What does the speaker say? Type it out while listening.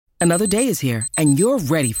Another day is here, and you're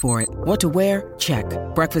ready for it. What to wear? Check.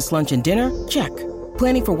 Breakfast, lunch, and dinner? Check.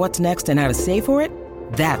 Planning for what's next and how to save for it?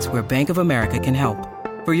 That's where Bank of America can help.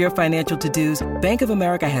 For your financial to-dos, Bank of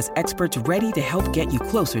America has experts ready to help get you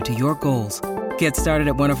closer to your goals. Get started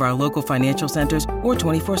at one of our local financial centers or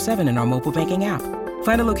 24/7 in our mobile banking app.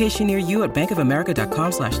 Find a location near you at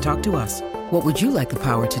bankofamerica.com/talktous. What would you like the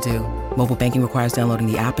power to do? Mobile banking requires downloading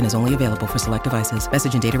the app and is only available for select devices.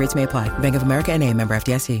 Message and data rates may apply. Bank of America N.A., member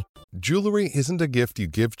FDIC. Jewelry isn't a gift you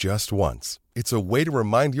give just once. It's a way to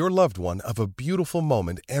remind your loved one of a beautiful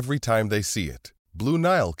moment every time they see it. Blue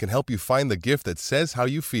Nile can help you find the gift that says how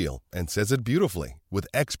you feel and says it beautifully, with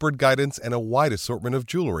expert guidance and a wide assortment of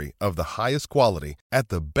jewelry of the highest quality at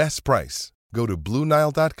the best price. Go to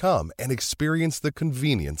BlueNile.com and experience the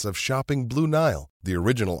convenience of shopping Blue Nile, the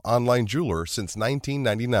original online jeweler since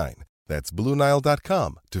 1999. That's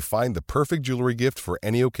BlueNile.com to find the perfect jewelry gift for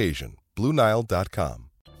any occasion. BlueNile.com.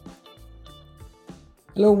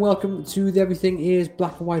 Hello and welcome to the Everything is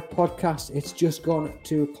Black and White podcast. It's just gone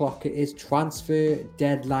 2 o'clock. It is transfer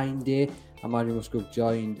deadline day. I'm Andrew Musgrove,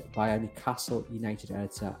 joined by our Newcastle United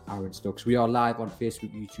editor, Aaron Stokes. We are live on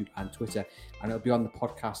Facebook, YouTube and Twitter, and it'll be on the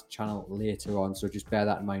podcast channel later on, so just bear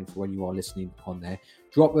that in mind for when you are listening on there.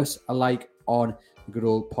 Drop us a like on the good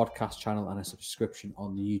old podcast channel and a subscription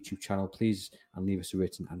on the YouTube channel, please, and leave us a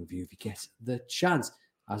rating and review if you get the chance.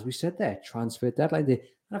 As we said there, transfer deadline day.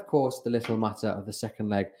 And of course, the little matter of the second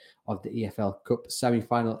leg of the EFL Cup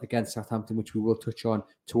semi-final against Southampton, which we will touch on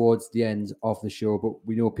towards the end of the show. But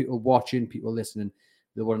we know people watching, people listening,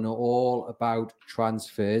 they want to know all about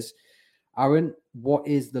transfers. Aaron, what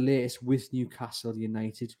is the latest with Newcastle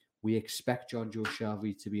United? We expect Jonjo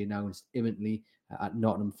Shelvey to be announced imminently at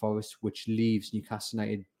Nottingham Forest, which leaves Newcastle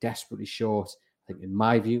United desperately short. I think in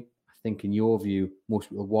my view, I think in your view, most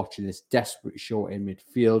people watching this desperately short in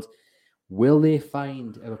midfield. Will they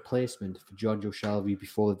find a replacement for Jonjo Shelvey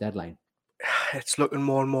before the deadline? It's looking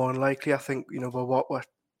more and more unlikely. I think, we're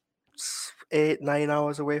 8-9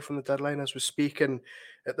 hours away from the deadline as we're speaking.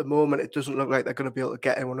 At the moment, it doesn't look like they're going to be able to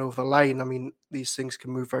get anyone over the line. I mean, these things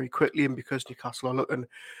can move very quickly, and because Newcastle are looking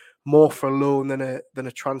more for a loan than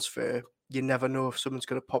a transfer, you never know if someone's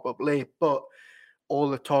going to pop up late. But all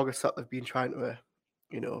the targets that they've been trying to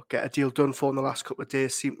get a deal done for in the last couple of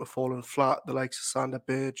days seem to have fallen flat. The likes of Sander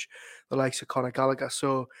Berge, the likes of Conor Gallagher.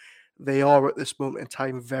 So they are at this moment in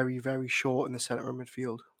time very, very short in the centre of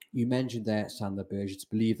midfield. You mentioned there Sander Berge. It's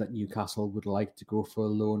believed that Newcastle would like to go for a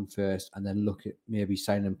loan first and then look at maybe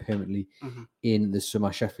signing him permanently in the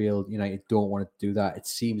summer. Sheffield United don't want to do that. It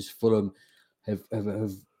seems Fulham have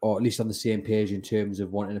or at least on the same page in terms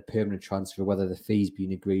of wanting a permanent transfer. Whether the fees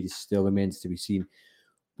being agreed still remains to be seen.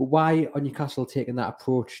 But why are Newcastle taking that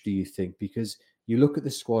approach, do you think? Because you look at the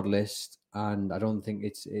squad list, and I don't think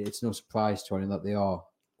it's no surprise to anyone that they are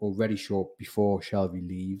already short before Shelvey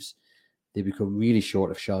leaves. They become really short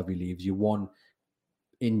if Shelvey leaves. You one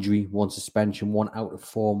injury, one suspension, one out of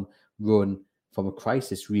form run from a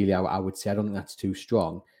crisis, really, I would say. I don't think that's too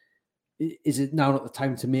strong. Is it now not the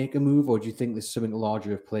time to make a move, or do you think there's something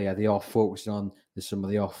larger at play? They are focusing on the summer,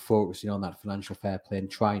 they are focusing on that financial fair play and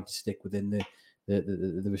trying to stick within the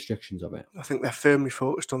restrictions of it? I think they're firmly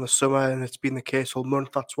focused on the summer, and it's been the case all month.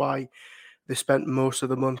 That's why they spent most of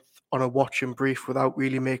the month on a watching brief without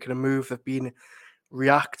really making a move. They've been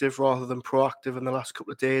reactive rather than proactive in the last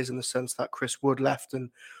couple of days, in the sense that Chris Wood left and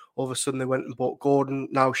all of a sudden they went and bought Gordon.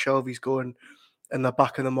 Now Shelvey's going and they're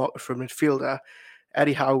back in the market for a midfielder.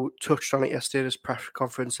 Eddie Howe touched on it yesterday at his press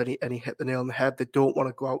conference, and he hit the nail on the head. They don't want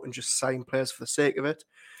to go out and just sign players for the sake of it.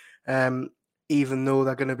 Even though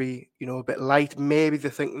they're going to be, a bit light. Maybe they're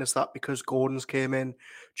thinking it's that because Gordon's came in,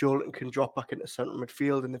 Joelinton can drop back into centre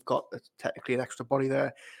midfield and they've got technically an extra body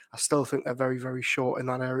there. I still think they're very, very short in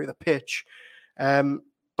that area of the pitch.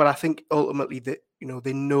 But I think ultimately that,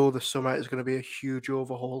 they know the summer is going to be a huge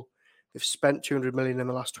overhaul. They've spent 200 million in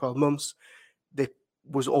the last 12 months. There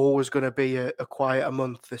was always going to be a quieter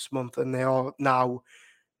month this month, and they are now,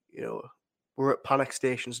 we're at panic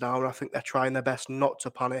stations now, and I think they're trying their best not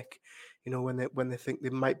to panic, when they think they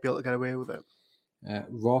might be able to get away with it.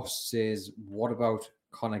 Ross says, what about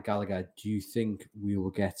Conor Gallagher? Do you think we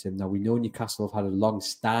will get him? Now, we know Newcastle have had a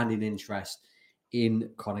long-standing interest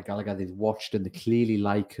in Conor Gallagher. They've watched him. They clearly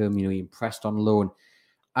like him. He impressed on loan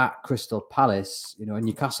at Crystal Palace. And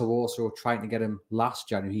Newcastle were also trying to get him last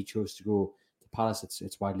January. He chose to go to Palace.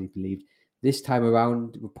 It's widely believed. This time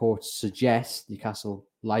around, reports suggest Newcastle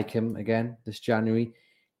like him again this January.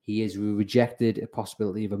 He has rejected a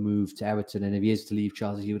possibility of a move to Everton, and if he is to leave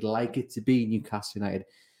Chelsea, he would like it to be Newcastle United.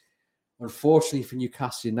 Unfortunately for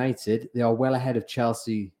Newcastle United, they are well ahead of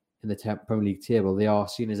Chelsea in the Premier League table. They are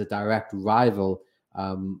seen as a direct rival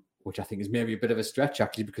which I think is maybe a bit of a stretch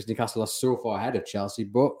actually, because Newcastle are so far ahead of Chelsea.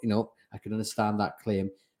 But, I can understand that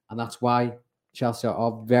claim. And that's why Chelsea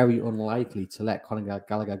are very unlikely to let Conor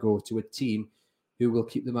Gallagher go to a team who will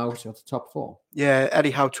keep them out of the top four. Yeah,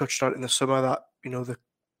 Eddie Howe touched on it in the summer that, the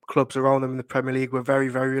clubs around them in the Premier League were very,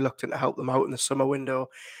 very reluctant to help them out in the summer window.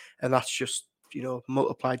 And that's just,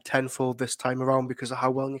 multiplied tenfold this time around because of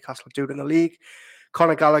how well Newcastle are doing in the league.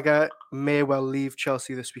 Conor Gallagher may well leave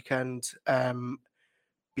Chelsea this weekend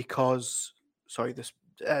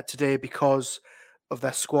today because of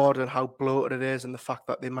their squad and how bloated it is, and the fact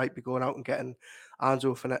that they might be going out and getting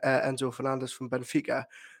Enzo Fernandez from Benfica.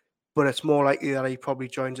 But it's more likely that he probably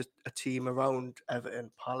joins a team around Everton,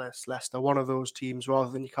 Palace, Leicester, one of those teams rather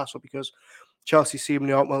than Newcastle, because Chelsea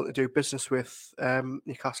seemingly aren't willing to do business with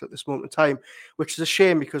Newcastle at this moment in time, which is a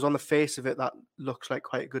shame because on the face of it, that looks like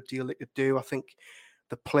quite a good deal they could do. I think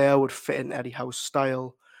the player would fit in Eddie Howe's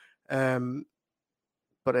style.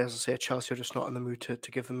 But as I say, Chelsea are just not in the mood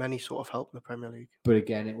to give them any sort of help in the Premier League. But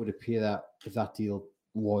again, it would appear that if that deal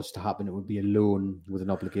was to happen, it would be a loan with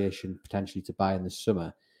an obligation potentially to buy in the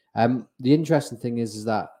summer. The interesting thing is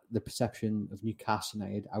that the perception of Newcastle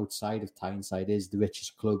United outside of Tyneside is the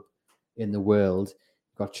richest club in the world.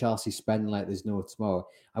 You've got Chelsea spending like there's no tomorrow.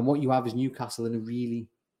 And what you have is Newcastle in a really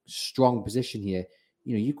strong position here.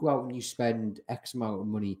 You go out and you spend X amount of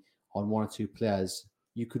money on one or two players,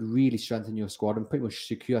 you could really strengthen your squad and pretty much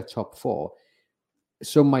secure top four.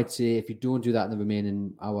 Some might say if you don't do that in the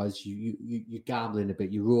remaining hours, you're gambling a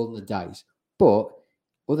bit, you're rolling the dice. But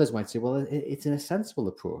others might say, well, it's a sensible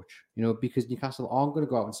approach, because Newcastle aren't going to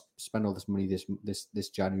go out and spend all this money this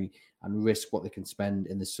January and risk what they can spend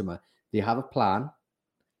in the summer. They have a plan.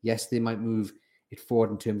 Yes, they might move it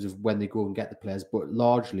forward in terms of when they go and get the players, but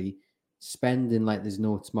largely spending like there's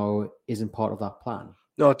no tomorrow isn't part of that plan.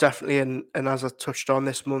 No, definitely. And as I touched on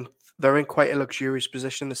this month, they're in quite a luxurious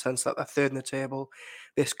position in the sense that they're third in the table.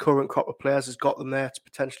 This current crop of players has got them there. It's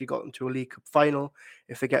potentially got them to a League Cup final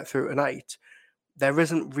if they get through tonight. There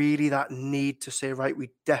isn't really that need to say, right, we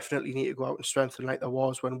definitely need to go out and strengthen like there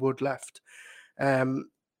was when Wood left.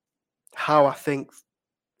 How I think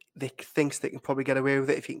thinks they can probably get away with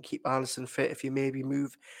it if you can keep Anderson fit, if you maybe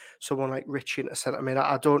move someone like Richie into centre. I mean,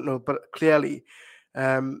 I don't know, but clearly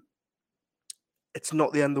it's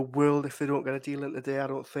not the end of the world if they don't get a deal in today, I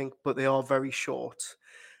don't think, but they are very short.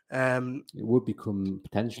 It would become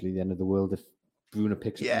potentially the end of the world if Bruno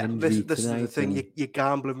picks up an injury this tonight. Is the thing. You're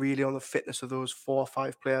gambling really on the fitness of those 4 or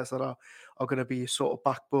 5 players that are going to be sort of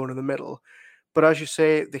backbone in the middle. But as you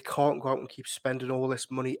say, they can't go out and keep spending all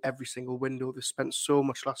this money every single window. They spent so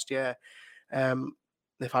much last year.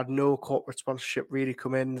 They've had no corporate sponsorship really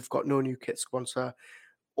come in. They've got no new kit sponsor.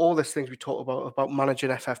 All these things we talk about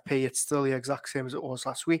managing FFP, it's still the exact same as it was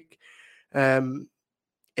last week.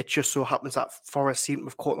 It just so happens that Forest seem to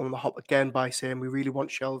have caught them on the hop again by saying we really want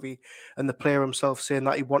Shelvey, and the player himself saying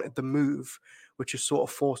that he wanted the move, which has sort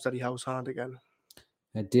of forced Eddie Howe's hand again.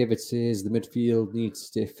 David says the midfield needs to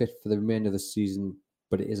stay fit for the remainder of the season,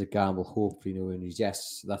 but it is a gamble. Hopefully, no injuries.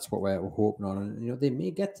 Yes, that's what we're hoping on. And they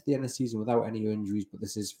may get to the end of the season without any injuries, but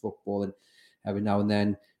this is football, and every now and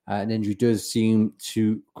then an injury does seem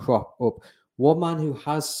to crop up. One man who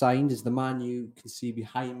has signed is the man you can see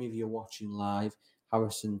behind me if you're watching live,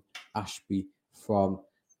 Harrison Ashby from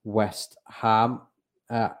West Ham.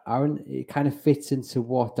 Aaron, it kind of fits into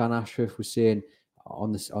what Dan Ashworth was saying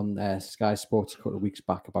on Sky Sports a couple of weeks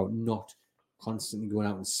back about not constantly going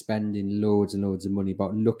out and spending loads and loads of money,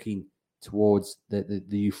 about looking towards the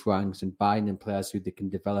youth ranks and buying in players who they can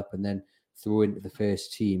develop and then throw into the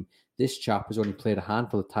first team. This chap has only played a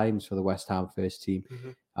handful of times for the West Ham first team,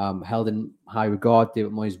 held in high regard.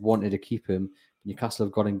 David Moyes wanted to keep him. Newcastle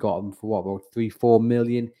have got him for what, about 3-4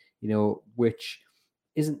 million, which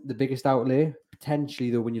isn't the biggest outlay. Potentially,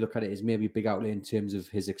 though, when you look at it, is maybe a big outlay in terms of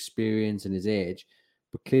his experience and his age,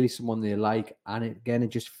 but clearly someone they like. And it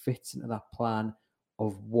just fits into that plan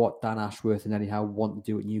of what Dan Ashworth and Eddie Howe want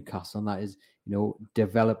to do at Newcastle, and that is,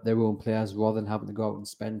 develop their own players rather than having to go out and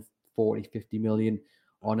spend 40, 50 million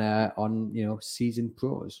on seasoned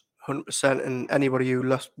pros. 100%. And anybody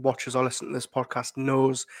who watches or listens to this podcast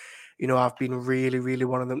knows, I've been really, really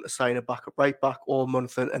wanting them to sign a backup right back all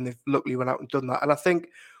month, and they've luckily went out and done that. And I think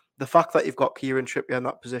the fact that you've got Kieran Trippier in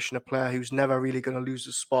that position, a player who's never really going to lose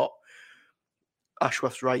a spot,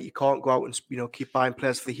 Ashworth's right. You can't go out and keep buying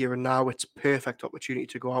players for the here and now. It's a perfect opportunity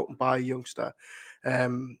to go out and buy a youngster,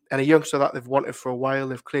 and a youngster that they've wanted for a while.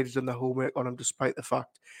 They've clearly done their homework on him, despite the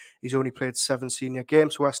fact he's only played 7 senior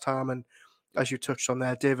games for West Ham. And as you touched on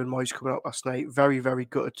there, David Moyes coming out last night, very, very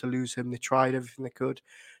gutted to lose him. They tried everything they could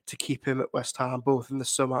to keep him at West Ham, both in the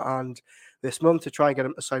summer and this month, to try and get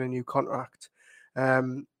him to sign a new contract.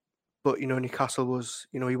 But, Newcastle was,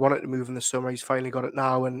 he wanted to move in the summer. He's finally got it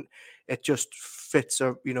now, and it just fits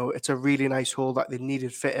it's a really nice hole that they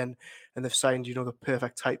needed fitting, and they've signed, the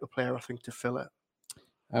perfect type of player, I think, to fill it.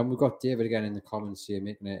 And we've got David again in the comments here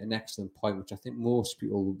making an excellent point, which I think most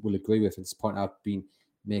people will agree with. It's a point I've been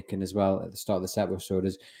making as well at the start of this episode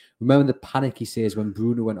is, remember the panic, he says, when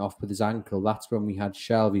Bruno went off with his ankle. That's when we had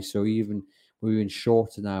Shelvey. So even we're in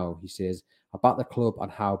shorter now, he says. I back the club on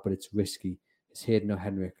how, but it's risky. Is Hayden or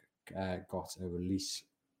Henrik got a release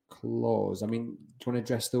clause? I mean, do you want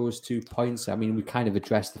to address those 2 points? I mean, we kind of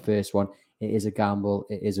addressed the first one. It is a gamble.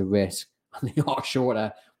 It is a risk. And they are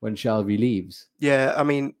shorter when Shelvey leaves. Yeah, I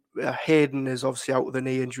mean, Hayden is obviously out with a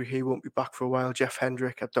knee injury. He won't be back for a while. Jeff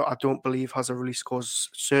Hendrick, I don't believe has a release clause.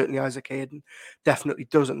 Certainly Isaac Hayden definitely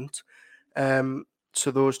doesn't.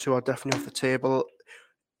 So those 2 are definitely off the table.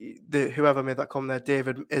 Whoever made that comment there,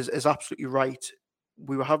 David, is absolutely right.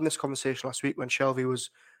 We were having this conversation last week when Shelvey was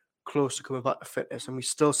close to coming back to fitness, and we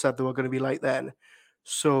still said they were going to be like then.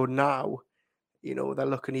 So now, they're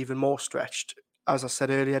looking even more stretched. As I said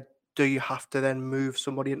earlier, do you have to then move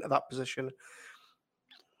somebody into that position?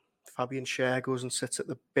 Fabian Schär goes and sits at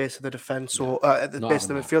the base of the defence or at the base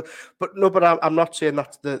of the midfield. But I'm not saying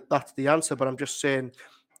that's the answer, but I'm just saying,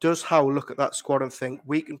 does Howe look at that squad and think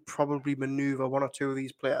we can probably manoeuvre 1 or 2 of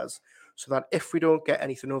these players so that if we don't get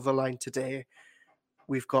anything over the line today,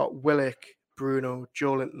 we've got Willock, Bruno,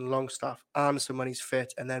 Joelinton, Longstaff, Anderson when he's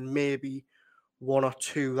fit, and then maybe 1 or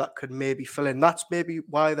 2 that could maybe fill in. That's maybe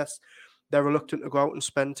why they're reluctant to go out and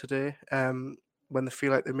spend today when they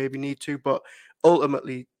feel like they maybe need to. But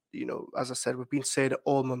ultimately, as I said, we've been saying it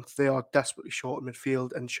all month, they are desperately short in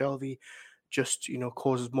midfield, and Shelvey just,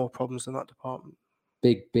 causes more problems in that department.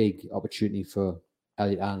 Big opportunity for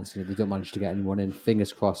Elliot Anderson if they don't manage to get anyone in.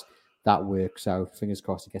 Fingers crossed that works out. Fingers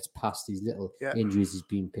crossed he gets past these little injuries he's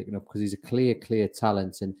been picking up, because he's a clear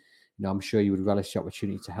talent, and I'm sure you would relish the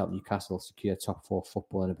opportunity to help Newcastle secure top 4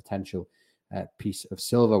 football and a potential piece of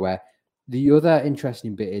silverware. The other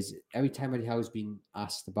interesting bit is every time Eddie Howe's been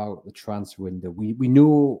asked about the transfer window, we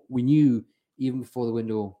knew even before the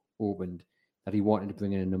window opened that he wanted to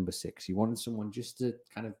bring in a number 6. He wanted someone just to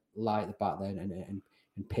kind of lie at the back there and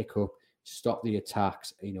pick up, stop the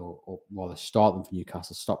attacks, or rather start them for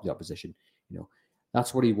Newcastle, stop the opposition.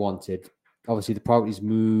 That's what he wanted. Obviously, the priorities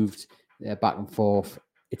moved back and forth.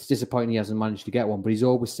 It's disappointing he hasn't managed to get one, but he's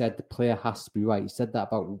always said the player has to be right. He said that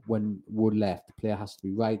about when Wood left, the player has to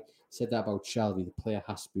be right. He said that about Shelvey, the player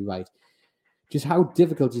has to be right. Just how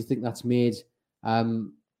difficult do you think that's made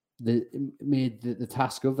the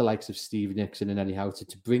task of the likes of Steve Nixon and Eddie Howe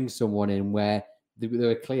to bring someone in where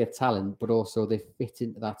they're a clear talent, but also they fit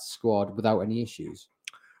into that squad without any issues?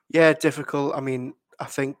 Yeah, difficult. I mean, I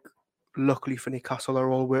think luckily for Newcastle,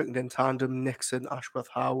 they're all working in tandem. Nixon, Ashworth,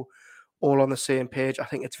 Howe, all on the same page. I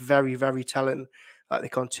think it's very, very telling that they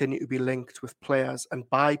continue to be linked with players and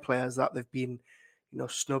by players that they've been,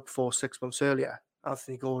 snubbed for 6 months earlier.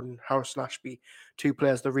 Anthony Gordon, Harrison Ashby, 2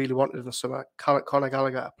 players they really wanted in the summer. Conor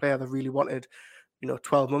Gallagher, a player they really wanted,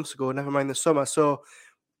 12 months ago, never mind the summer. So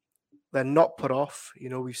they're not put off.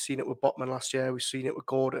 We've seen it with Botman last year. We've seen it with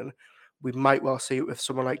Gordon. We might well see it with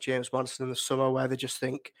someone like James Maddison in the summer, where they just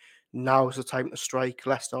think now's the time to strike.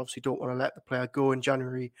 Leicester obviously don't want to let the player go in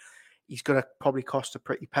January. He's going to probably cost a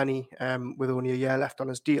pretty penny with only a year left on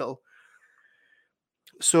his deal.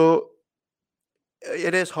 So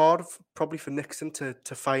it is hard probably for Nixon to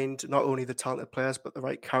find not only the talented players but the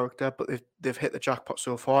right character. But they've hit the jackpot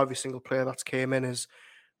so far. Every single player that's came in has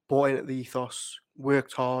bought into the ethos,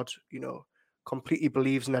 worked hard, completely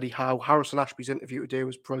believes in Eddie Howe. Harrison Ashby's interview today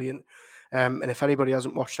was brilliant. And if anybody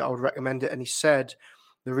hasn't watched it, I would recommend it. And he said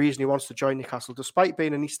the reason he wants to join Newcastle, despite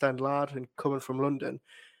being an East End lad and coming from London,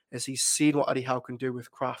 is he's seen what Eddie Howe can do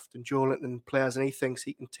with Kraft and Joelinton and players, and he thinks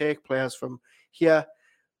he can take players from here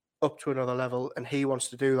up to another level, and he wants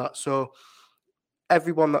to do that. So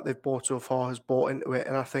everyone that they've bought so far has bought into it,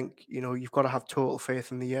 and I think you've got to have total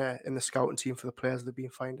faith in the scouting team for the players they've been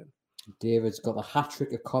finding. David's got a hat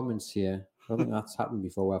trick of comments here. I don't think that's happened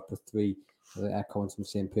before. Where I put 3 comments from the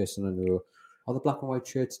same person in a row. Are the black and white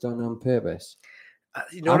shirts done on purpose?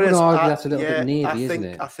 I'm going to argue that's a little bit navy, isn't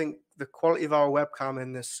it? I think the quality of our webcam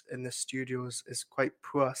in this studio is quite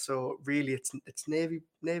poor. So really, it's navy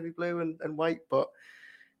blue and white. But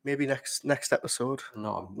maybe next episode,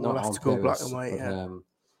 we'll have to go black and white. I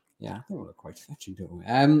think we're quite fetching,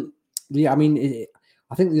 don't we? I mean,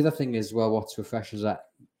 I think the other thing is, well, what's refreshing is that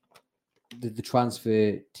the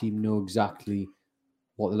transfer team know exactly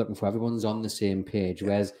what they're looking for. Everyone's on the same page.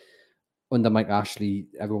 Whereas under Mike Ashley,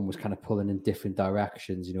 everyone was kind of pulling in different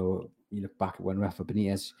directions. You look back at when Rafa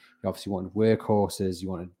Benitez, you obviously wanted workhorses, you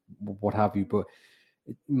wanted what have you. But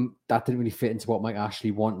that didn't really fit into what Mike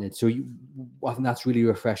Ashley wanted. So I think that's really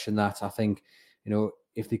refreshing. That I think,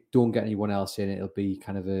 if they don't get anyone else in, it'll be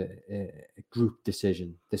kind of a group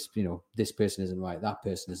decision. This person isn't right, that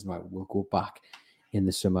person isn't right. We'll go back in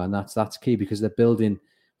the summer, and that's key because they're building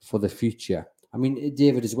for the future. I mean,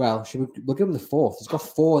 David as well. We'll give him the fourth. He's got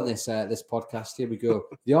 4 in this podcast. Here we go.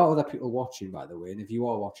 There are other people watching, by the way, and if you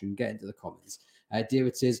are watching, get into the comments.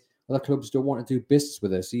 David says other clubs don't want to do business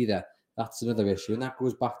with us either. That's another issue, and that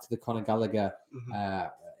goes back to the Conor Gallagher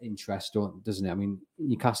interest, doesn't it? I mean,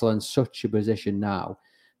 Newcastle are in such a position now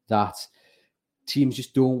that teams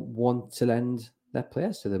just don't want to lend their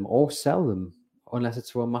players to them or sell them unless it's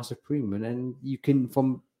for a massive premium. And you can,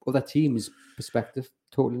 from other teams' perspective,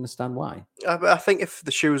 totally understand why. I think if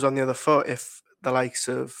the shoe was on the other foot, if the likes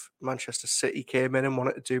of Manchester City came in and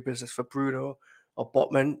wanted to do business for Bruno or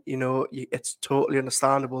Botman, it's totally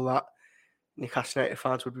understandable that Newcastle United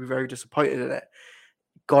fans would be very disappointed in it.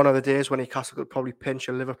 Gone are the days when Newcastle could probably pinch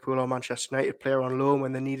a Liverpool or Manchester United player on loan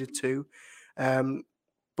when they needed to.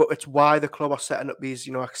 But it's why the club are setting up these,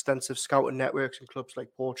 extensive scouting networks in clubs like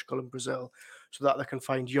Portugal and Brazil, so that they can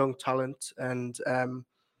find young talent. And,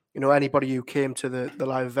 anybody who came to the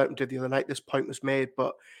live event and did the other night, this point was made.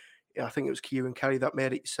 But I think it was Kieran Kelly that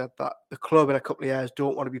made it. He said that the club in a couple of years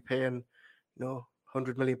don't want to be paying,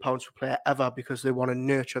 £100 million per player ever, because they want to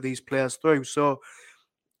nurture these players through. So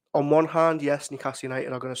on one hand, yes, Newcastle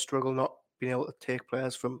United are going to struggle not being able to take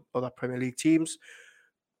players from other Premier League teams.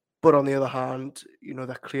 But on the other hand,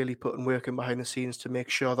 they're clearly putting work in behind the scenes to make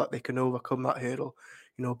sure that they can overcome that hurdle,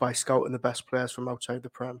 by scouting the best players from outside the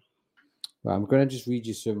Prem. Well, I'm going to just read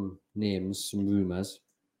you some names, some rumours.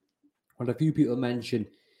 And a few people mentioned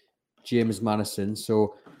James Maddison.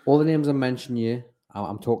 So all the names I'm mentioning here,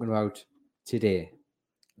 I'm talking about today,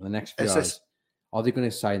 in the next few hours. Are they going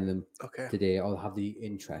to sign them today or have the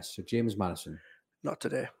interest? So James Maddison. Not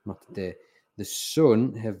today. The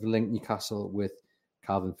Sun have linked Newcastle with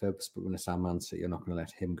Calvin Phillips, but when it's Man City, you're not going to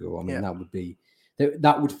let him go. I mean,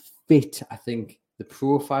 that would fit, I think, the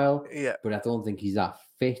profile. Yeah. But I don't think he's that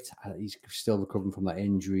fit. He's still recovering from that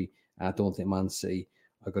injury, and I don't think Man City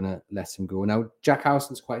are going to let him go. Now, Jack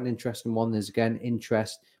Howson's quite an interesting one. There's again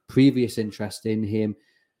previous interest in him.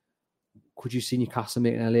 Could you see Newcastle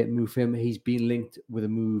making a late move for him? He's been linked with a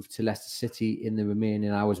move to Leicester City in the remaining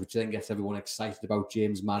hours, which then gets everyone excited about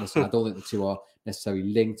James Maddison. I don't think the two are necessarily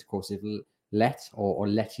linked. Of course, they've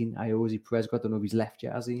letting Ayoze Perez go. I don't know if he's left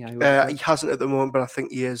yet, has he? He hasn't at the moment, but I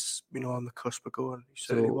think he is, on the cusp of going. He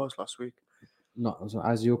said he was last week. Not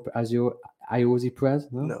as your Ayoze Perez?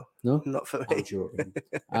 No, not for me. I'm joking.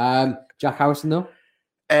 Jack Howson, though?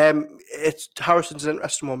 Harrison's an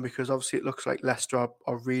interesting one because obviously it looks like Leicester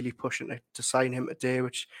are really pushing to sign him today,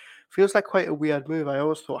 which feels like quite a weird move. I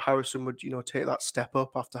always thought Harrison would, take that step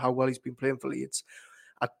up after how well he's been playing for Leeds.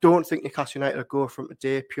 I don't think Newcastle United will go for him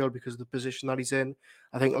today purely because of the position that he's in.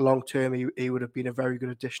 I think long term he would have been a very good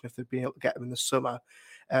addition if they'd been able to get him in the summer.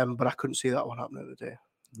 But I couldn't see that one happening today.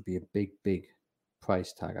 It'd be a big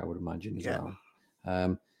price tag, I would imagine, as well.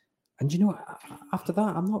 And after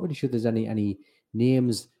that, I'm not really sure there's any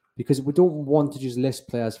names, because we don't want to just list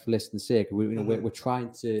players for listing's sake. We're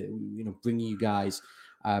trying to bring you guys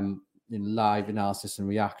in live analysis and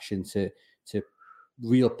reaction to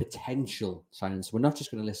real potential signings. We're not just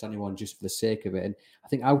going to list anyone just for the sake of it. And I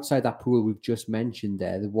think outside that pool we've just mentioned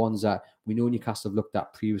there, the ones that we know Newcastle have looked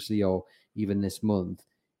at previously or even this month,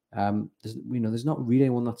 there's not really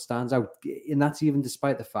anyone that stands out. And that's even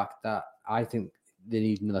despite the fact that I think they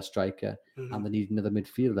need another striker and they need another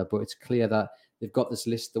midfielder. But it's clear that they've got this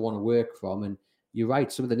list they want to work from. And you're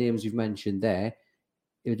right, some of the names you've mentioned there,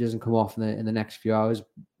 if it doesn't come off in the next few hours,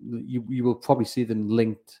 you will probably see them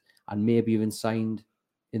linked and maybe even signed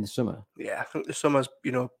in the summer. Yeah, I think the summer's,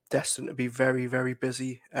 destined to be very, very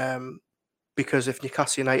busy. Because if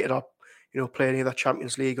Newcastle United are, playing either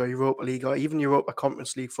Champions League or Europa League or even Europa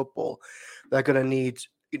Conference League football, they're going to need,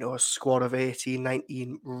 a squad of 18,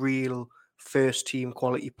 19 real first team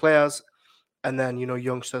quality players. And then,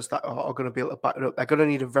 youngsters that are going to be able to back it up. They're going to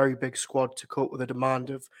need a very big squad to cope with the demand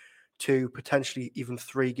of 2, potentially even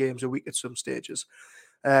 3 games a week at some stages.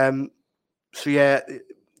 So yeah,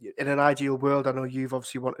 in an ideal world, I know you've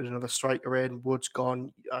obviously wanted another striker in. Wood's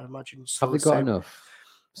gone. I imagine. Have they got enough?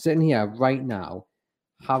 Sitting here right now,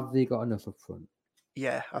 have they got enough up front?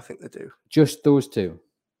 Yeah, I think they do. Just those two,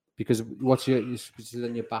 because what's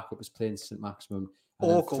then your backup is playing St. Maximum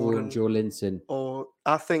or Gordon, Joe Linton. Or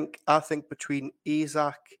I think between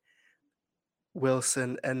Isak,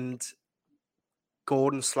 Wilson, and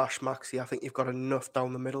Gordon / Maxi, I think you've got enough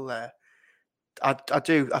down the middle there. I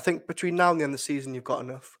do. I think between now and the end of the season, you've got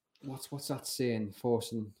enough. what's that saying?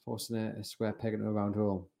 Forcing a square peg into a round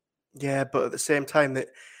hole. Yeah, but at the same time, that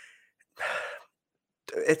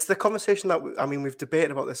it's the conversation that we've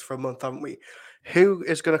debated about this for a month, haven't we? Who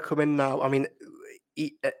is going to come in now? I mean,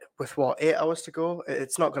 with what, 8 hours to go,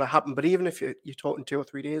 it's not going to happen. But even if you're talking 2 or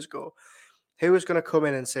 3 days ago, who is going to come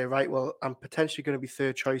in and say, right, well, I'm potentially going to be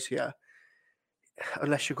third choice here,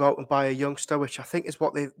 unless you go out and buy a youngster, which I think is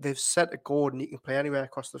what they've said to Gordon. He can play anywhere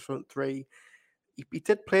across the front three. He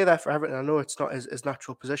did play there for Everton. I know it's not his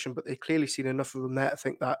natural position, but they've clearly seen enough of him there to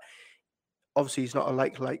think that obviously he's not a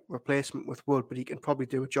like replacement with Wood, but he can probably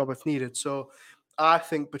do a job if needed. So I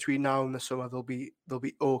think between now and the summer they'll be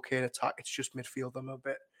okay in attack. It's just midfield I'm a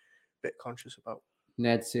bit conscious about.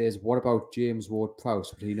 Ned says, what about James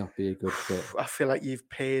Ward-Prowse? Would he not be a good fit? I feel like you've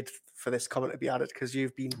paid for this comment to be added because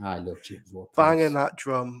you've been I love James Ward-Prowse. banging that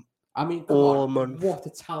drum. I mean, all month. What a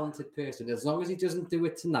talented person. As long as he doesn't do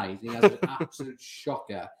it tonight, he has an absolute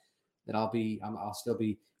shocker, then I'll still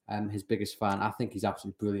be his biggest fan. I think he's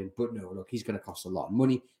absolutely brilliant. But no, look, he's going to cost a lot of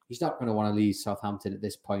money. He's not going to want to leave Southampton at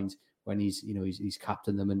this point when he's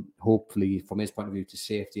captained them and hopefully, from his point of view, to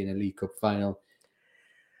safety in a League Cup final.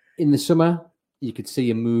 In the summer, you could see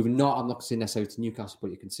him move. I'm not saying necessarily to Newcastle,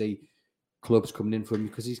 but you can see clubs coming in for him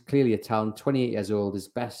because he's clearly a talent. 28 years old. His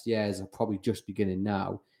best years are probably just beginning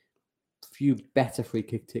now. Few better free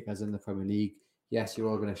kick takers in the Premier League. Yes, you're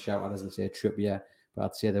all going to shout at us and say Trippier, but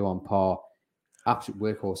I'd say they're on par. Absolute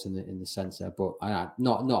workhorse in the centre, but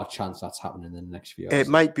not a chance that's happening in the next few hours. It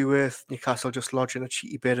might be worth Newcastle just lodging a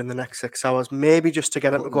cheeky bid in the next 6 hours, maybe just to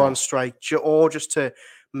get him to go on strike, or just to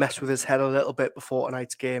mess with his head a little bit before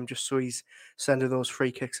tonight's game, just so he's sending those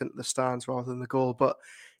free kicks into the stands rather than the goal. But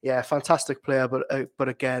yeah, fantastic player, but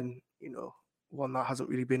again, one that hasn't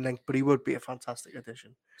really been linked, but he would be a fantastic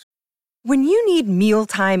addition. When you need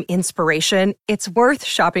mealtime inspiration, it's worth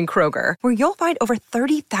shopping Kroger, where you'll find over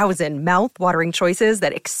 30,000 mouth-watering choices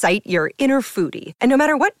that excite your inner foodie. And no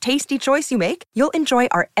matter what tasty choice you make, you'll enjoy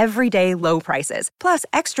our everyday low prices, plus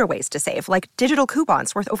extra ways to save, like digital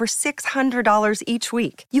coupons worth over $600 each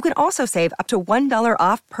week. You can also save up to $1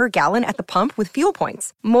 off per gallon at the pump with fuel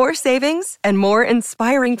points. More savings and more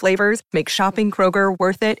inspiring flavors make shopping Kroger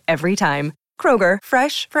worth it every time. Kroger,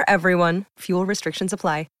 fresh for everyone. Fuel restrictions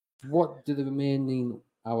apply. What do the remaining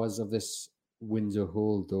hours of this window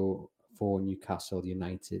hold, though, for Newcastle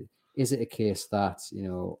United? Is it a case that,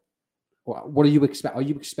 what do you expect? Are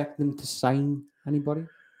you expecting them to sign anybody?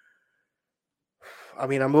 I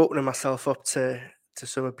mean, I'm opening myself up to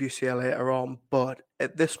some abuse here later on, but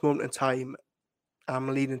at this moment in time,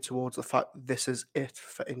 I'm leaning towards the fact this is it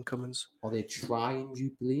for incomings. Are they trying, do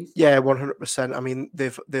you believe? Yeah, 100%. I mean,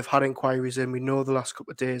 they've had inquiries in. We know the last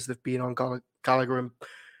couple of days they've been on Gallagher and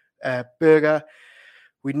Berger.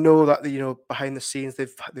 We know that behind the scenes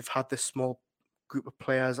they've had this small group of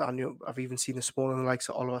players, and I've even seen this morning the likes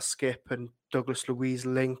of Oliver Skip and Douglas Luiz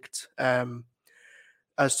linked.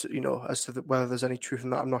 As to whether there's any truth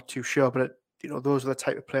in that, I'm not too sure. But those are the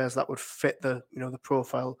type of players that would fit the the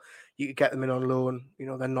profile. You could get them in on loan.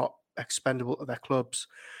 They're not expendable to their clubs.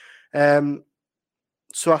 So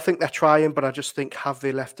I think they're trying, but I just think, have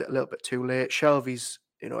they left it a little bit too late? Shelvey's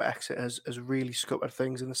exit has really scuppered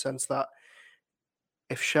things in the sense that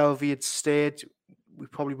if Shelvey had stayed, we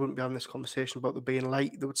probably wouldn't be having this conversation about there being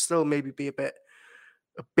light. There would still maybe be a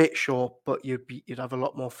bit short, but you'd have a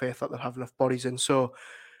lot more faith that they'll have enough bodies in. So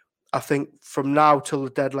I think from now till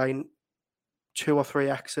the deadline, 2 or 3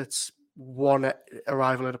 exits, 1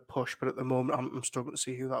 arrival at a push. But at the moment, I'm struggling to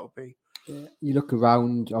see who that would be. Yeah. You look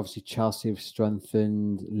around, obviously Chelsea have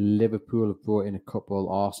strengthened, Liverpool have brought in a couple,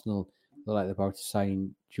 Arsenal they're about to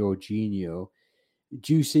sign Jorginho.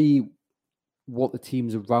 Do you see what the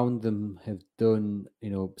teams around them have done?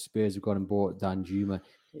 Spurs have gone and bought Danjuma.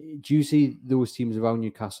 Do you see those teams around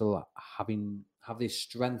Newcastle have they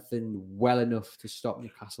strengthened well enough to stop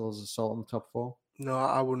Newcastle's assault on the top 4? No,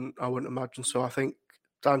 I wouldn't imagine so. I think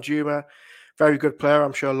Danjuma, very good player.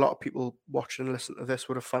 I'm sure a lot of people watching and listening to this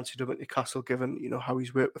would have fancied him at Newcastle, given how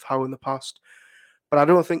he's worked with Howe in the past. But I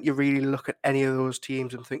don't think you really look at any of those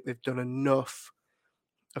teams and think they've done enough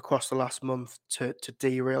across the last month to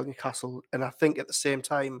derail Newcastle. And I think at the same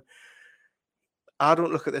time, I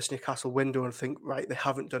don't look at this Newcastle window and think, right, they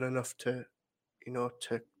haven't done enough to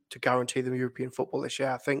guarantee them European football this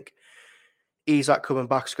year. I think Isak coming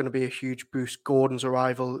back is going to be a huge boost. Gordon's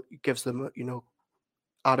arrival gives them,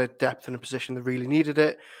 added depth in a position they really needed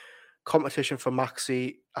it. Competition for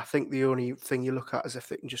Maxi, I think the only thing you look at is if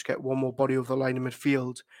they can just get one more body over the line in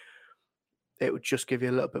midfield, it would just give you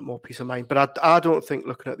a little bit more peace of mind. But I don't think,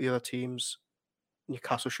 looking at the other teams,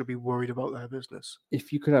 Newcastle should be worried about their business.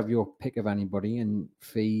 If you could have your pick of anybody, and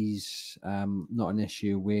fees, not an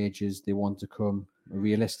issue, wages, they want to come, a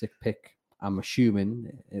realistic pick, I'm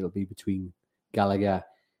assuming it'll be between Gallagher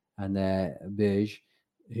and Berge.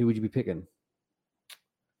 Who would you be picking?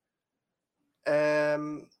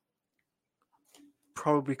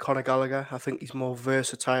 Probably Conor Gallagher. I think he's more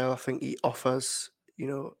versatile. I think he offers,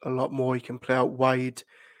 a lot more. He can play out wide.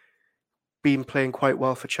 Been playing quite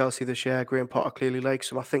well for Chelsea this year. Graham Potter clearly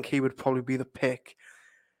likes him. I think he would probably be the pick.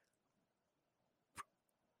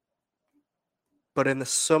 But in the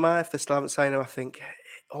summer, if they still haven't signed him, I think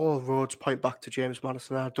all roads point back to James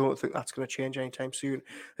Maddison. I don't think that's going to change anytime soon.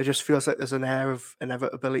 It just feels like there's an air of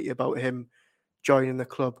inevitability about him joining the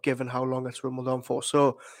club, given how long it's rumbled on for.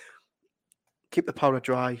 So keep the powder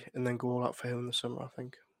dry and then go all out for him in the summer, I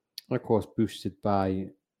think. Of course, boosted by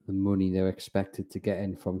the money they're expected to get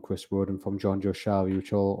in from Chris Wood and from Jonjo Shelvey,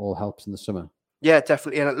 which all helps in the summer. Yeah,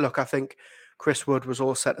 definitely. And look, I think Chris Wood was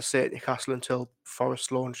all set to stay at Newcastle until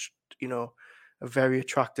Forest launched, a very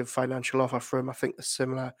attractive financial offer for him. I think the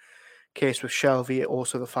similar case with Shelvey,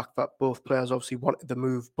 also the fact that both players obviously wanted the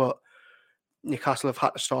move, but Newcastle have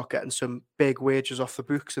had to start getting some big wages off the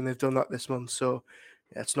books, and they've done that this month. So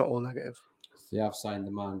yeah, it's not all negative. They have signed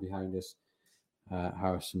the man behind us,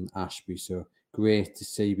 Harrison Ashby. So great to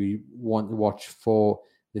see. We want to watch for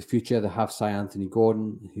the future. They have signed Anthony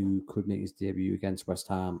Gordon, who could make his debut against West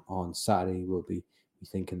Ham on Saturday. We'll be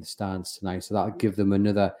thinking the stands tonight. So that'll give them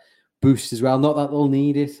another boost as well. Not that they'll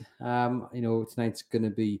need it. Tonight's going to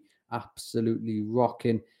be absolutely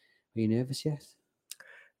rocking. Are you nervous yet?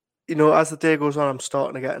 As the day goes on, I'm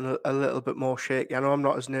starting to get a little bit more shaky. I know I'm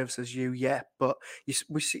not as nervous as you yet, but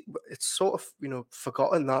we see it's sort of,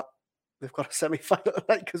 forgotten that they've got a semi-final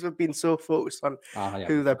tonight because we've been so focused on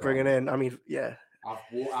who they're bringing in. I mean, yeah.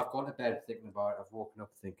 I've gone to bed thinking about it. I've woken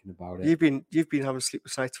up thinking about it. You've been having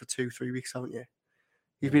sleepless nights for 2-3 weeks, haven't you?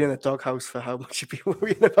 You've been in the doghouse for how much you've been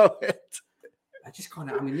worrying about it. I just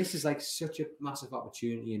can't. I mean, this is like such a massive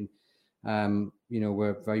opportunity, and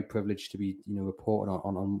we're very privileged to be reporting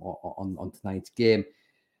on tonight's game.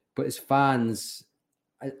 But as fans,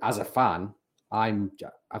 as a fan, I've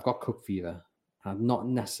got cup fever. I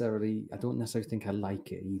don't necessarily think I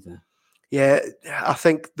like it either. Yeah, I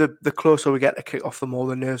think the closer we get to kick off, the more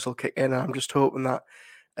the nerves will kick in. And I'm just hoping that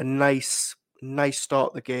a nice start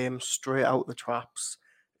of the game, straight out the traps,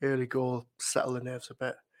 early goal, settle the nerves a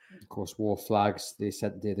bit. Of course, war flags. They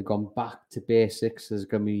said they've gone back to basics. There's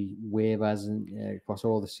going to be waivers across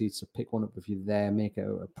all the seats. So pick one up if you're there. Make it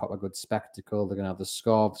a proper good spectacle. They're going to have the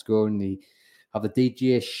scarves going. They have the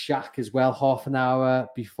DJ Shack as well, half an hour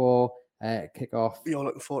before kick off. You're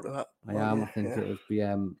looking forward to that? I am. I think it would be.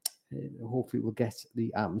 Hopefully, we'll get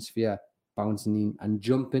the atmosphere bouncing in and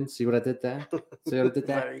jumping. See what I did there?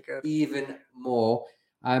 Very good. Even more.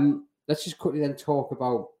 Let's just quickly then talk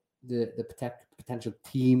about the potential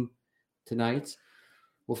team tonight.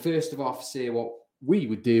 Well, first of all, say what we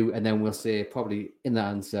would do, and then we'll say probably in the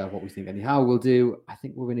answer what we think Eddie Howe will do. I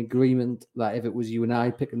think we're in agreement that if it was you and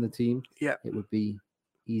I picking the team, it would be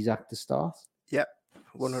Isak to start. Yeah,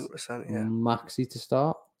 100%. Yeah, Maxi to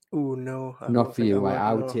start. Oh no, not for you.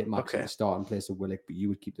 I would take Maxi to start in place of Willock, but you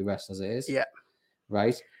would keep the rest as it is. Yeah,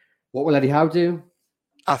 right. What will Eddie Howe do?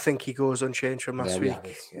 I think he goes unchanged from last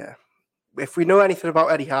week. Yeah. If we know anything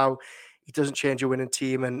about Eddie Howe, he doesn't change a winning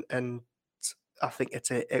team, and I think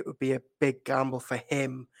it would be a big gamble for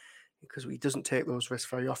him because he doesn't take those risks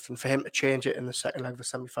very often. For him to change it in the second leg of the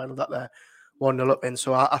semi-final that they're 1-0 up in,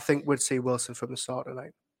 so I think we'd see Wilson from the start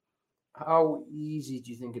tonight. How easy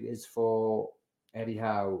do you think it is for Eddie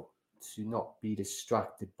Howe to not be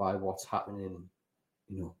distracted by what's happening,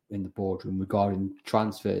 in the boardroom regarding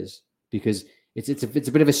transfers? Because it's a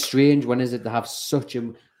bit of a strange one, is it, to have such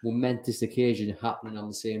a momentous occasion happening on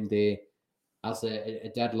the same day as a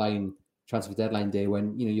transfer deadline day,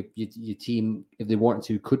 when your team, if they wanted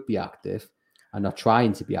to, could be active and are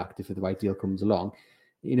trying to be active if the right deal comes along.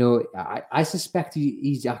 I suspect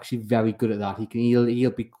he's actually very good at that.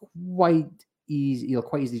 He'll be quite easy. He'll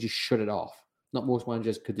quite easily just shut it off. Not most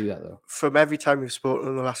managers could do that, though. From every time we've spoken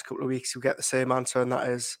in the last couple of weeks, you get the same answer, and that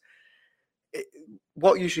is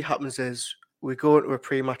what usually happens is we go into a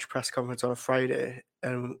pre-match press conference on a Friday,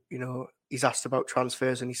 and he's asked about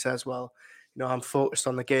transfers, and he says, "Well, I'm focused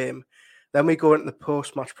on the game." Then we go into the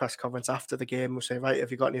post-match press conference after the game. We say, "Right,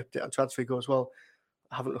 have you got any update on transfer?" He goes, "Well,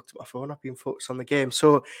 I haven't looked at my phone. I've been focused on the game."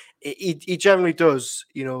 So he generally does,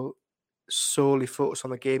 solely focus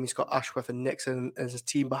on the game. He's got Ashworth and Nixon as a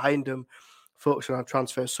team behind him, focusing on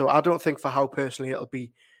transfers. So I don't think for Howe personally it'll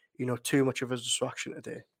be, too much of a distraction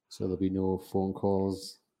today. So there'll be no phone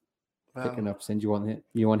calls. picking up. Saying, you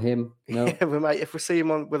want him? No. Yeah, we might. If we see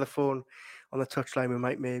him with a phone on the touchline, we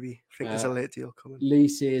might maybe think there's a late deal coming. Lee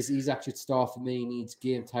says Isak should start for me. He needs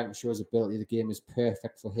game time to show his ability. The game is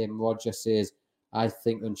perfect for him. Roger says, I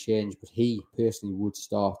think unchanged, but he personally would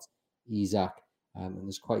start Isak. And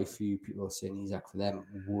there's quite a few people saying Isak for them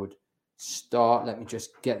would start. Let me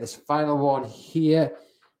just get this final one here.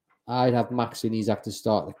 I'd have Max and Isak to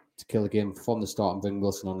start to kill the game from the start and bring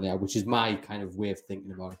Wilson on there, which is my kind of way of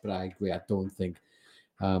thinking about it. But I agree. I don't think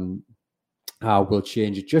I will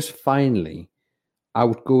change it. Just finally,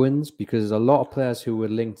 outgoings, because there's a lot of players who were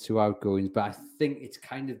linked to outgoings, but I think it's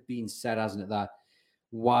kind of been said, hasn't it, that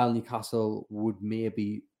while Newcastle would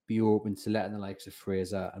maybe be open to letting the likes of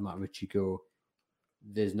Fraser and Matt Ritchie go,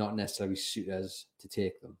 there's not necessarily suitors to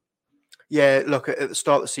take them. Yeah, look, at the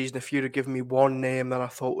start of the season, if you'd have given me one name that I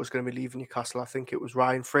thought was going to be leaving Newcastle, I think it was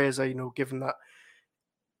Ryan Fraser, given that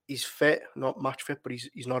he's fit, not match fit, but he's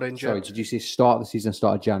not injured. Sorry, did you say start of the season,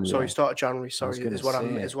 start of January? Sorry, start of January,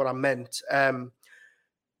 is what I meant.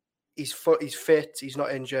 He's fit, he's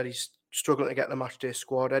not injured, he's struggling to get in the match day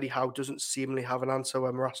squad. Eddie Howe doesn't seemingly have an answer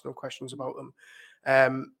when we're asking him questions about him.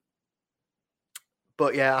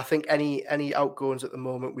 But yeah, I think any outgoings at the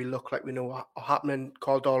moment, we look like we know what are happening.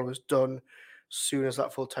 Caldwell was done. As soon as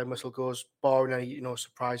that full-time whistle goes, barring any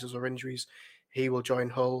surprises or injuries, he will join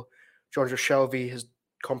Hull. George Shelby has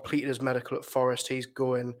completed his medical at Forest. He's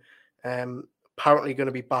going. Apparently going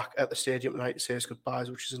to be back at the stadium tonight to say his goodbyes,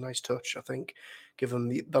 which is a nice touch, I think, give him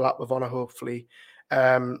the lap of honour, hopefully.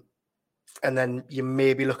 And then you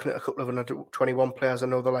may be looking at a couple of under 21 players. I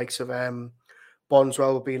know the likes of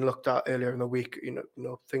Bondswell were being looked at earlier in the week.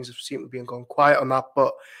 Things have seemed to be gone quiet on that,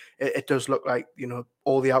 but it does look like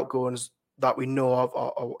all the outgoings that we know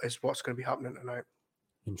of is what's going to be happening tonight.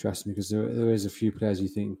 Interesting, because there is a few players you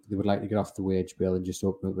think they would like to get off the wage bill and just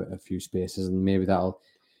open up a few spaces, and maybe that'll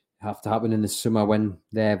have to happen in the summer when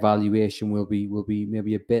their valuation will be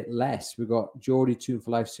maybe a bit less. We've got Geordie Tune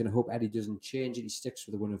for Life saying, I hope Eddie doesn't change it. He sticks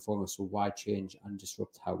with the winning formula, so why change and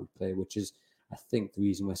disrupt how we play? Which is, I think, the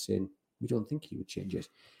reason we're saying we don't think he would change it.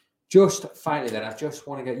 Just finally then, I just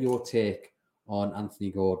want to get your take on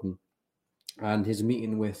Anthony Gordon and his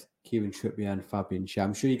meeting with Kieran Trippier and Fabian Schär.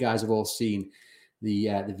 I'm sure you guys have all seen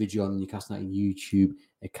the video on the Newcastle United YouTube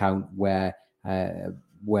account where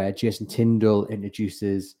Jason Tyndall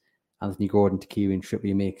introduces Anthony Gordon to Kieran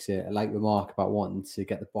Trippier, makes a light remark about wanting to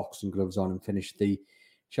get the boxing gloves on and finish the,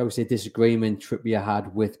 shall we say, disagreement Trippier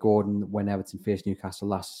had with Gordon when Everton faced Newcastle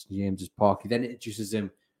last James's Park. He then introduces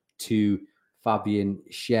him to Fabian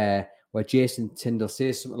Schär, where Jason Tyndall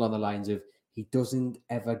says something along the lines of, he doesn't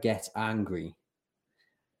ever get angry.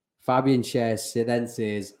 Fabian Schär then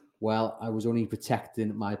says, well, I was only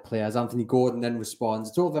protecting my players. Anthony Gordon then responds,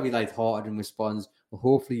 it's all very light-hearted, and responds, well,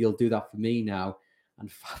 hopefully you'll do that for me now.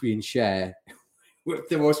 And Fabian Schär, with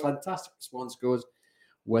the most fantastic response, goes,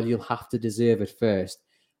 well, you'll have to deserve it first.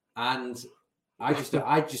 And I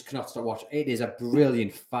just cannot stop watching. It is a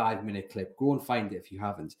brilliant 5-minute clip. Go and find it if you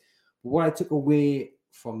haven't. But what I took away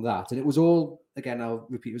from that, and it was all, again, I'll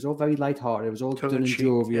repeat, it was all very light-hearted. It was all done in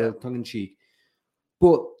jovial, tongue-in-cheek.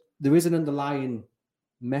 But there is an underlying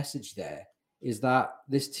message there, is that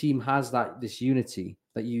this team has this unity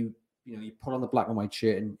that you put on the black and white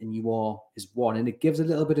shirt and you are as one. And it gives a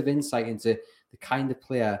little bit of insight into the kind of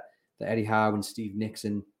player that Eddie Howe and Steve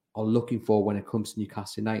Nixon are looking for when it comes to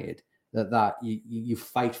Newcastle United. That you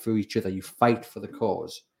fight for each other, you fight for the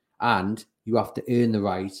cause, and you have to earn the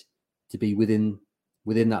right to be within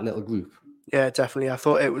that little group. Yeah, definitely. I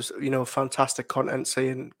thought it was, fantastic content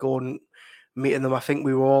seeing Gordon meeting them. I think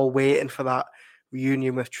we were all waiting for that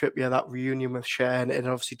reunion with Trippier, that reunion with Schär, and it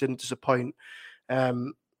obviously didn't disappoint.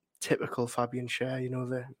 Typical Fabian Schär,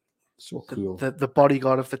 the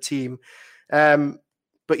bodyguard of the team.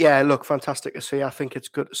 But yeah, look, fantastic to see. I think it's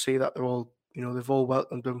good to see that they're all, they've all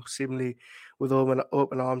welcomed them seemingly with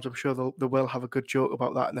open arms. I'm sure they will have a good joke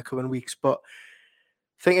about that in the coming weeks. But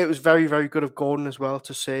I think it was very, very good of Gordon as well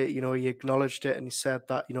to say, he acknowledged it and he said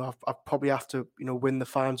that, I probably have to, win the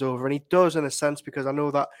fans over. And he does in a sense, because I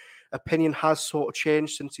know that opinion has sort of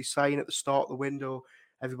changed since he signed at the start of the window.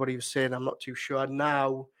 Everybody was saying, I'm not too sure.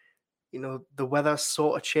 Now, the weather's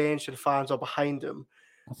sort of changed and fans are behind him.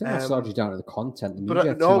 I think that's largely down to the content. The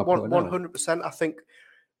but no, 100%. I think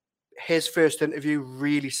his first interview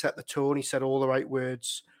really set the tone. He said all the right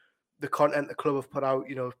words. The content the club have put out,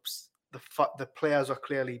 the players are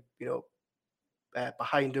clearly,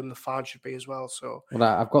 behind him. The fans should be as well. So, well,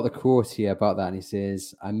 I've got the quote here about that, and he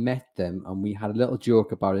says, "I met them and we had a little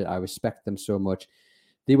joke about it. I respect them so much.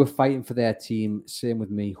 They were fighting for their team. Same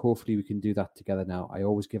with me. Hopefully we can do that together now. I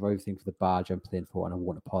always give everything for the badge I'm playing for, and I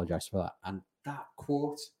won't apologise for that." And that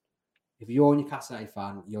quote if you're a Newcastle United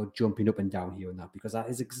fan, you're jumping up and down here on that, because that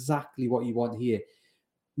is exactly what you want to hear.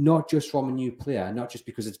 Not just from a new player, not just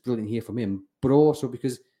because it's brilliant here from him, but also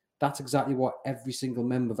because that's exactly what every single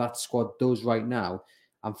member of that squad does right now.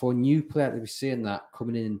 And for a new player to be saying that,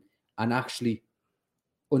 coming in and actually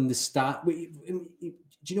understand, do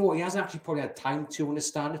you know what? He hasn't actually probably had time to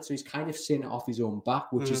understand it, so he's kind of saying it off his own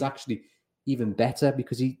back, which is actually even better,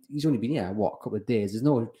 because he's only been here, a couple of days. There's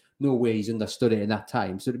no way he's understood it in that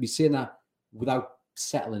time. So to be saying that without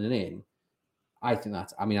settling it in, I think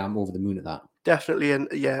I'm over the moon at that. Definitely. And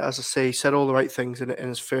yeah, as I say, he said all the right things in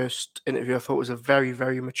his first interview. I thought it was a very,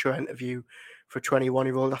 very mature interview for a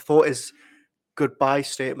 21-year-old. I thought his goodbye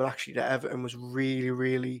statement actually to Everton was really,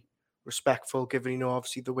 really respectful, given,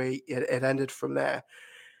 obviously the way it ended from there.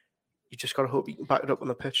 You just got to hope he can back it up on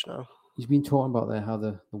the pitch now. He's been talking about there how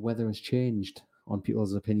the weather has changed on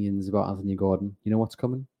people's opinions about Anthony Gordon. You know what's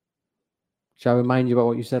coming? Shall I remind you about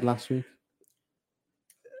what you said last week?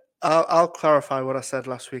 I'll clarify what I said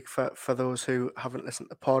last week for those who haven't listened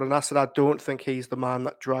to the pod. And I said I don't think he's the man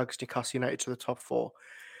that drags Newcastle United to the top four.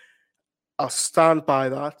 I'll stand by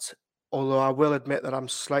that, although I will admit that I'm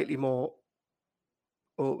slightly more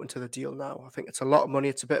open to the deal now. I think it's a lot of money.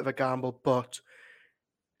 It's a bit of a gamble, but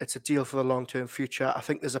it's a deal for the long-term future. I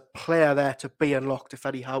think there's a player there to be unlocked if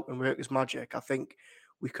Eddie Howe can work his magic. I think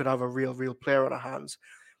we could have a real player on our hands.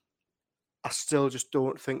 I still just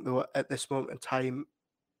don't think, though, at this moment in time,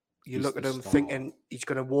 you look at him thinking he's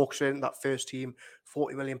going to walk straight into that first team,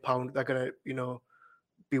 £40 million. They're going to,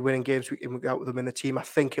 be winning games week in, week out with them in the team. I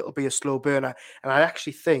think it'll be a slow burner. And I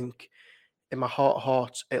actually think, in my heart of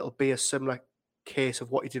hearts, it'll be a similar case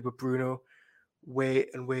of what he did with Bruno. Wait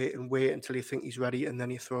until you think he's ready, and then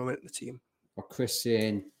you throw him into the team. Or Chris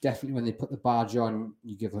saying, definitely when they put the badge on,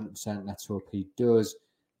 you give 100%. Let's hope he does.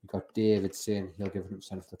 We've got David saying he'll give 100%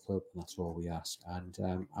 for the club, and that's all we ask.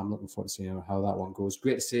 And I'm looking forward to seeing how that one goes.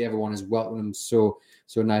 Great to see everyone is welcoming him so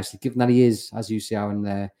nicely, given that he is, as you say, Aaron,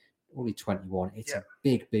 there, only 21. It's a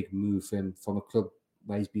big move for him from a club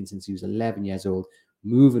where he's been since he was 11 years old,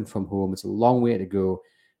 moving from home. It's a long way to go.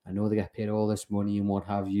 I know they get paid all this money and what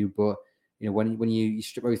have you, but when you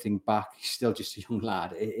strip everything back, he's still just a young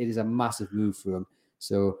lad. It is a massive move for him.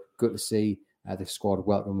 So good to see the squad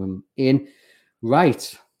welcome him in.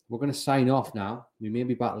 Right, we're going to sign off now. We may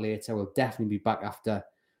be back later. We'll definitely be back after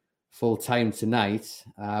full time tonight.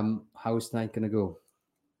 How's tonight going to go?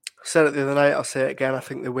 I said it the other night. I'll say it again. I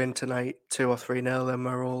think they win tonight, 2 or 3-0. Then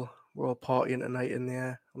we're all partying tonight on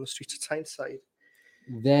the streets of Tyneside.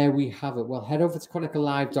 There we have it. Well, head over to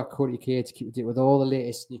chroniclelive.co.uk to keep up with all the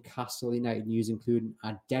latest Newcastle United news, including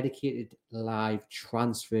our dedicated live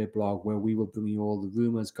transfer blog, where we will bring you all the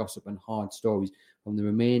rumours, gossip and hard stories from the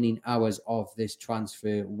remaining hours of this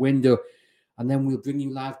transfer window. And then we'll bring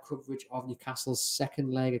you live coverage of Newcastle's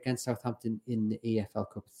second leg against Southampton in the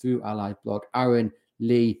EFL Cup through our live blog. Aaron,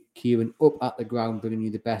 Lee, Kieran up at the ground, bringing you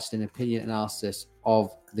the best in opinion analysis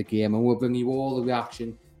of the game. And we'll bring you all the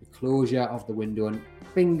reaction, the closure of the window, and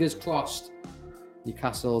fingers crossed,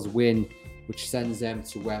 Newcastle's win, which sends them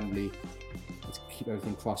to Wembley. Let's keep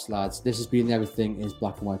everything crossed, lads. This has been the Everything is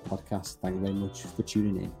Black and White podcast. Thank you very much for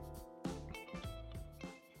tuning in.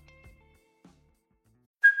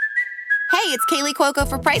 Hey, it's Kaylee Cuoco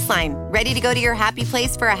for Priceline. Ready to go to your happy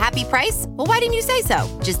place for a happy price? Well, why didn't you say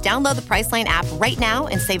so? Just download the Priceline app right now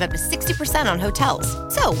and save up to 60% on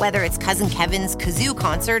hotels. So whether it's Cousin Kevin's Kazoo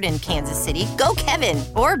Concert in Kansas City, go Kevin,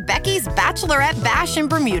 or Becky's Bachelorette Bash in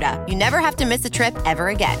Bermuda, you never have to miss a trip ever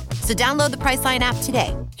again. So download the Priceline app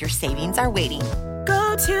today. Your savings are waiting.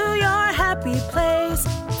 Go to your happy place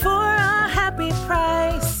for a happy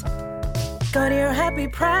price. Go to your happy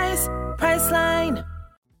price, Priceline.